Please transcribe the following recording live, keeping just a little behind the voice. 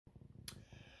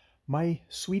My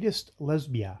Swtst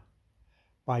Lsb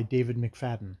by David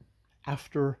McFadden,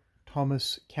 after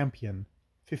Thomas Campion,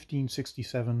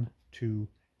 1567 to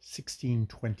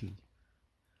 1620.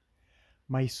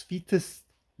 My Swtst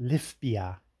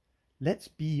Lsb, let's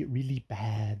be really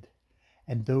bad,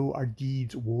 and though our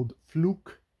deeds would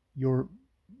fluke your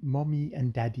mommy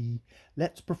and daddy,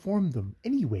 let's perform them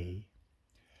anyway.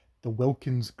 The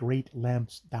Welkin's great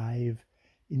lamps dive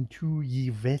into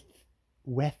ye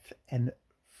weth and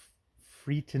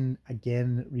freeton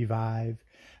again revive,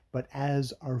 but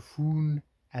as our foon,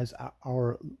 as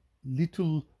our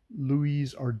little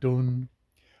Louis are done,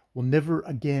 will never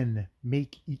again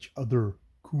make each other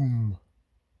coom.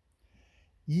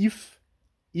 If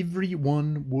every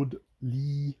one would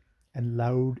lee and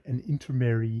loud and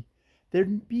intermarry,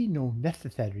 there'd be no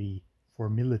necessary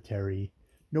for military,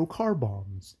 no car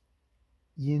bombs.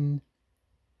 In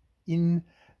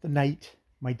the night,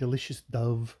 my delicious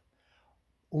dove,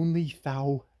 only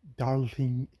thou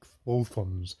darling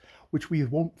explosions, which we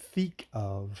won't think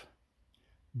of,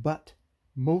 but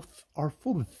moth are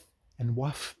fullth and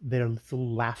waff their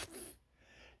little laughs,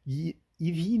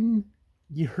 even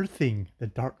ye hearthing the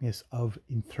darkness of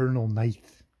infernal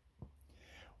night.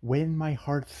 When my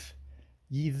hearth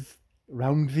ye's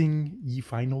rounding ye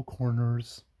final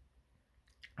corners,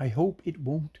 I hope it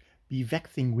won't be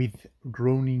vexing with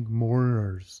groaning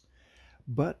mourners,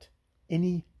 but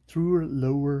any truer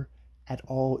lower at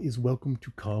all is welcome to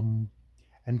come,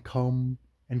 and come,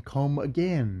 and come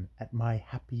again at my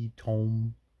happy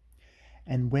tome.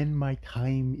 And when my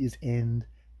time is end,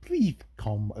 please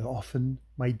come often,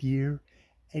 my dear,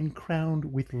 and crowned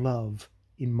with love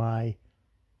in my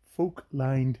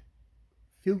filk-lined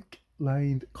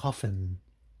coffin.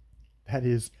 That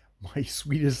is My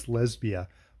Swtst Lsb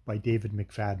by David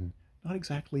McFadden. Not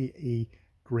exactly a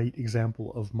great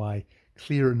example of my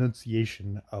clear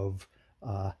enunciation of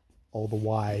all the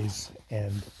Y's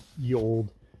and ye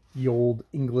old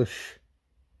English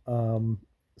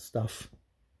stuff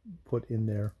put in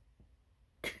there.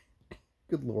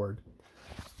 Good Lord.